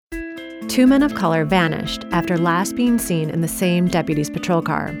Two men of color vanished after last being seen in the same deputy's patrol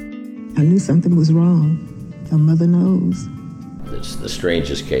car. I knew something was wrong. My mother knows. It's the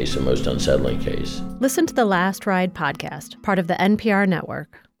strangest case, the most unsettling case. Listen to the Last Ride podcast, part of the NPR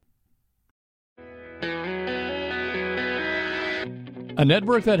network. A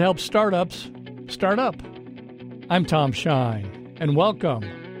network that helps startups start up. I'm Tom Shine, and welcome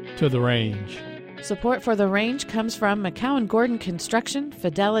to The Range. Support for The Range comes from McCowan Gordon Construction,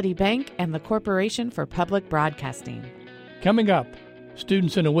 Fidelity Bank, and the Corporation for Public Broadcasting. Coming up,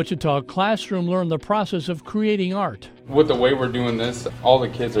 students in a Wichita classroom learn the process of creating art. With the way we're doing this, all the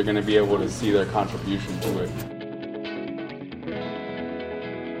kids are going to be able to see their contribution to it.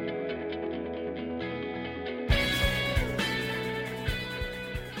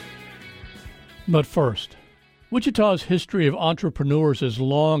 But first, Wichita's history of entrepreneurs is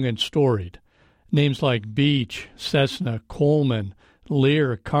long and storied. Names like Beach, Cessna, Coleman,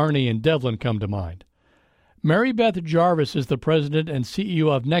 Lear, Kearney, and Devlin come to mind. Mary Beth Jarvis is the president and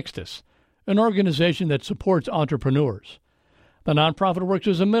CEO of Nextus, an organization that supports entrepreneurs. The nonprofit works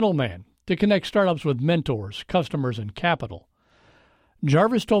as a middleman to connect startups with mentors, customers, and capital.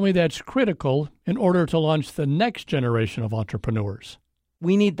 Jarvis told me that's critical in order to launch the next generation of entrepreneurs.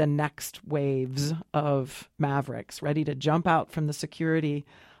 We need the next waves of mavericks ready to jump out from the security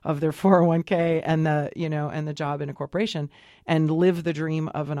of their 401k and the job in a corporation and live the dream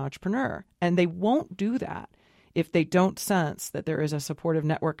of an entrepreneur. And they won't do that if they don't sense that there is a supportive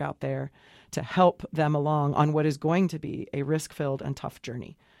network out there to help them along on what is going to be a risk-filled and tough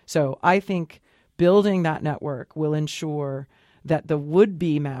journey. So I think building that network will ensure that the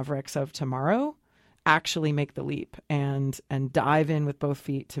would-be mavericks of tomorrow actually make the leap and dive in with both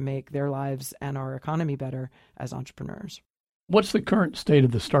feet to make their lives and our economy better as entrepreneurs. What's the current state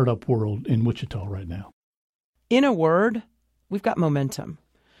of the startup world in Wichita right now? In a word, we've got momentum.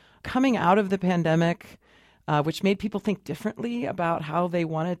 Coming out of the pandemic, which made people think differently about how they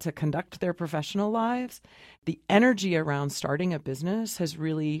wanted to conduct their professional lives, the energy around starting a business has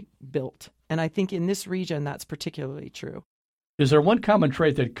really built. And I think in this region, that's particularly true. Is there one common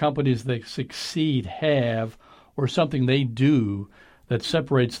trait that companies that succeed have, or something they do that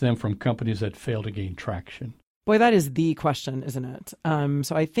separates them from companies that fail to gain traction? Boy, that is the question, isn't it?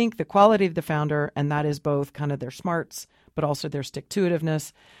 So I think the quality of the founder, and that is both kind of their smarts, but also their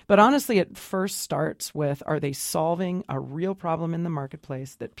stick-to-itiveness. But honestly, it first starts with, are they solving a real problem in the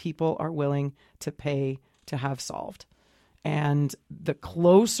marketplace that people are willing to pay to have solved? And the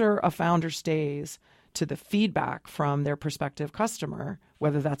closer a founder stays to the feedback from their prospective customer,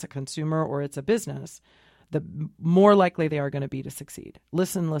 whether that's a consumer or it's a business, the more likely they are going to be to succeed.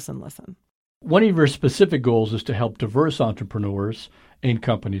 Listen, listen, listen. One of your specific goals is to help diverse entrepreneurs and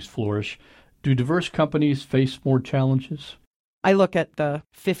companies flourish. Do diverse companies face more challenges? I look at the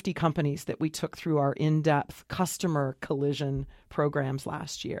 50 companies that we took through our in-depth customer collision programs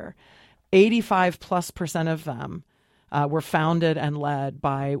last year. 85+% of them were founded and led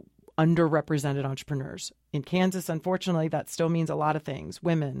by underrepresented entrepreneurs. In Kansas, unfortunately, that still means a lot of things: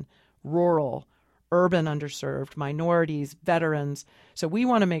 women, rural, urban underserved, minorities, veterans. So we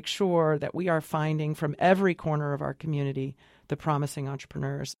want to make sure that we are finding from every corner of our community the promising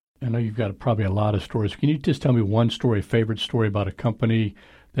entrepreneurs. I know you've got probably a lot of stories. Can you just tell me one story, a favorite story about a company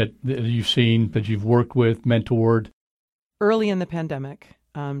that you've seen, that you've worked with, mentored? Early in the pandemic,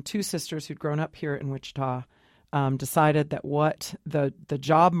 two sisters who'd grown up here in Wichita decided that what the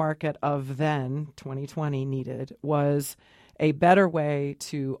job market of then, 2020, needed was a better way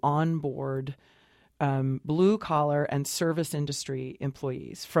to onboard blue-collar and service industry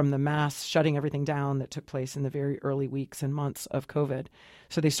employees from the mass shutting everything down that took place in the very early weeks and months of COVID.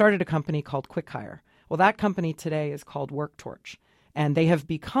 So they started a company called Quick Hire. Well, that company today is called WorkTorch, and they have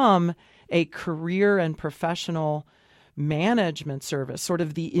become a career and professional management service, sort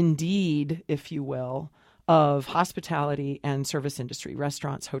of the Indeed, if you will, of hospitality and service industry,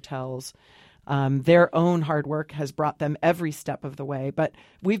 restaurants, hotels. Their own hard work has brought them every step of the way, but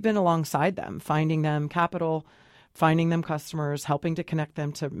we've been alongside them, finding them capital, finding them customers, helping to connect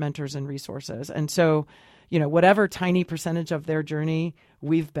them to mentors and resources. And so, whatever tiny percentage of their journey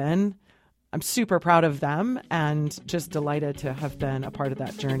we've been, I'm super proud of them and just delighted to have been a part of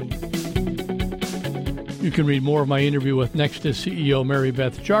that journey. You can read more of my interview with Nextus CEO Mary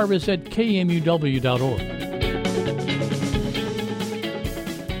Beth Jarvis at kmuw.org.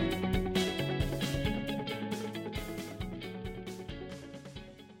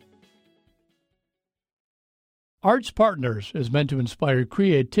 Arts Partners is meant to inspire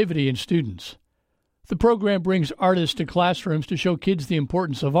creativity in students. The program brings artists to classrooms to show kids the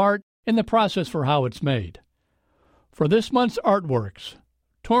importance of art and the process for how it's made. For this month's Artworks,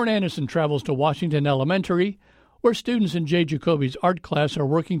 Torrin Anderson travels to Washington Elementary, where students in Jay Jacoby's art class are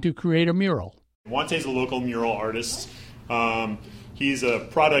working to create a mural. Wante's a local mural artist. He's a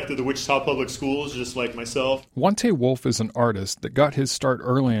product of the Wichita Public Schools, just like myself. Wante Wolf is an artist that got his start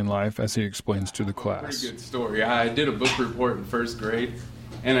early in life, as he explains to the class. Pretty good story. I did a book report in first grade,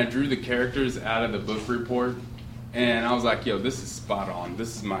 and I drew the characters out of the book report, and I was like, yo, this is spot on.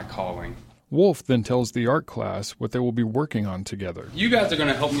 This is my calling. Wolf then tells the art class what they will be working on together. You guys are going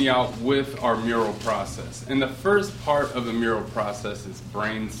to help me out with our mural process. And the first part of the mural process is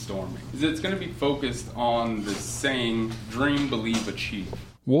brainstorming. It's going to be focused on the saying, dream, believe, achieve.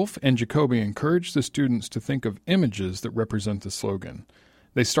 Wolf and Jacoby encourage the students to think of images that represent the slogan.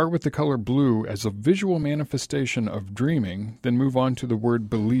 They start with the color blue as a visual manifestation of dreaming, then move on to the word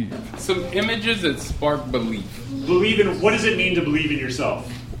believe. Some images that spark belief. Believe in, what does it mean to believe in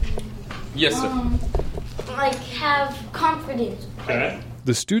yourself? Yes, sir. Like have confidence. Okay.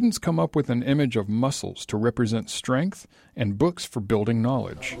 The students come up with an image of muscles to represent strength and books for building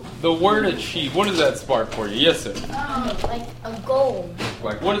knowledge. The word achieve, what does that spark for you? Yes, sir. Like a goal.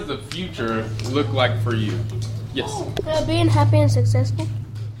 Like, what does the future look like for you? Yes. Being happy and successful.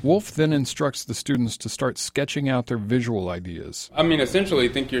 Wolf then instructs the students to start sketching out their visual ideas. I mean, essentially,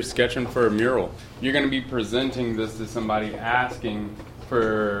 think you're sketching for a mural. You're going to be presenting this to somebody asking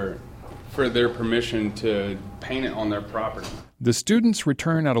for their permission to paint it on their property. The students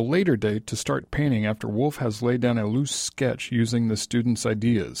return at a later date to start painting after Wolf has laid down a loose sketch using the students'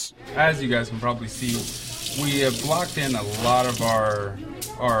 ideas. As you guys can probably see, we have blocked in a lot of our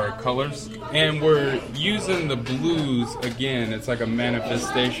colors, and we're using the blues again. It's like a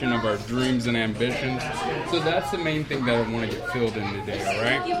manifestation of our dreams and ambitions. So that's the main thing that I want to get filled in today, all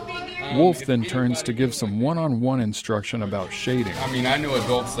right? Wolf then turns to give some one-on-one instruction about shading. I mean, I know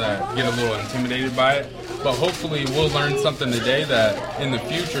adults that get a little intimidated by it, but hopefully we'll learn something today that in the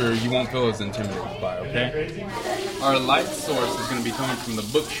future you won't feel as intimidated by, okay? Our light source is going to be coming from the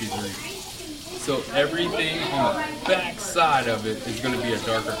book she's reading. So everything on the back side of it is going to be a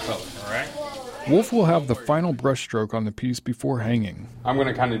darker color, all right? Wolf will have the final brushstroke on the piece before hanging. I'm going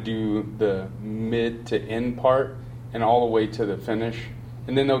to kind of do the mid to end part and all the way to the finish,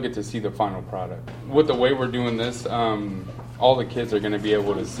 and then they'll get to see the final product. With the way we're doing this, all the kids are going to be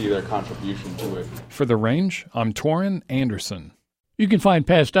able to see their contribution to it. For The Range, I'm Torrin Anderson. You can find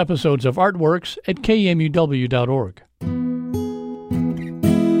past episodes of Artworks at kmuw.org.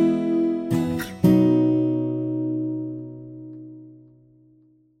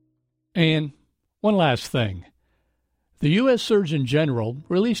 And one last thing. The U.S. Surgeon General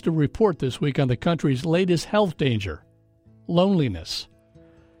released a report this week on the country's latest health danger, loneliness.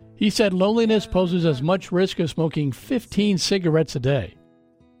 He said loneliness poses as much risk as smoking 15 cigarettes a day.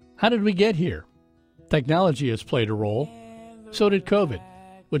 How did we get here? Technology has played a role. So did COVID,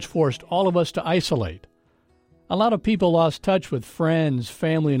 which forced all of us to isolate. A lot of people lost touch with friends,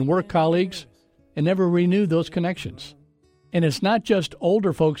 family, and work colleagues and never renewed those connections. And it's not just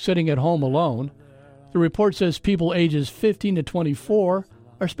older folks sitting at home alone. The report says people ages 15 to 24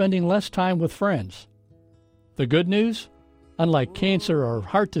 are spending less time with friends. The good news? Unlike cancer or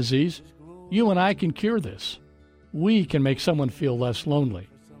heart disease, you and I can cure this. We can make someone feel less lonely.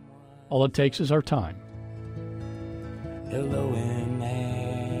 All it takes is our time. Hello in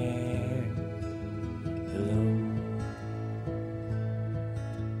there. Hello.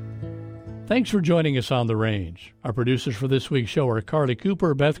 Thanks for joining us on The Range. Our producers for this week's show are Carly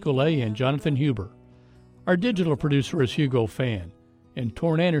Cooper, Beth Goulet, and Jonathan Huber. Our digital producer is Hugo Fan, and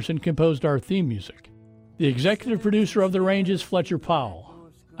Torrin Anderson composed our theme music. The executive producer of The Range is Fletcher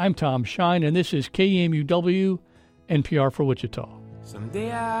Powell. I'm Tom Shine, and this is KMUW, NPR for Wichita.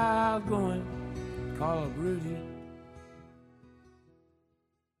 Someday I'll go and call Rudy.